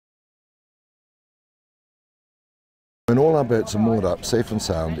When all our boats are moored up safe and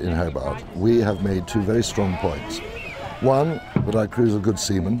sound in Hobart, we have made two very strong points. One, that our crews are good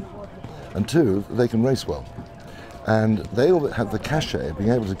seamen, and two, that they can race well. And they all have the cachet of being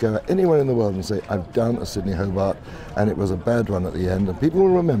able to go anywhere in the world and say, I've done a Sydney Hobart and it was a bad one at the end, and people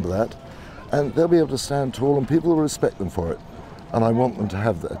will remember that, and they'll be able to stand tall and people will respect them for it. And I want them to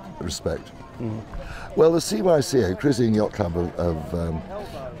have that respect. Well, the CYCA, Cruising Yacht Club of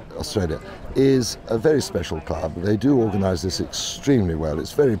Australia, is a very special club. They do organise this extremely well.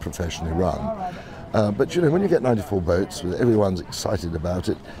 It's very professionally run. But you know, when you get 94 boats, everyone's excited about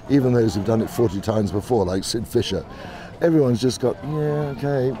it, even those who've done it 40 times before, like Sid Fisher. Everyone's just got, yeah,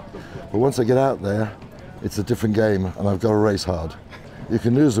 okay. But once I get out there, it's a different game, and I've got to race hard. You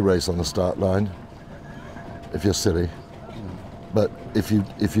can lose a race on the start line if you're silly, but if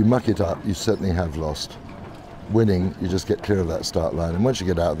you muck it up, you certainly have lost. Winning, you just get clear of that start line, and once you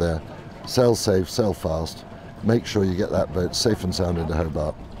get out there, sail safe, sail fast, make sure you get that boat safe and sound into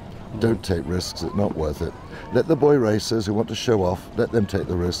Hobart. Don't take risks, it's not worth it. Let the boy racers who want to show off, let them take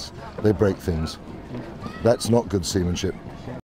the risks. They break things. That's not good seamanship.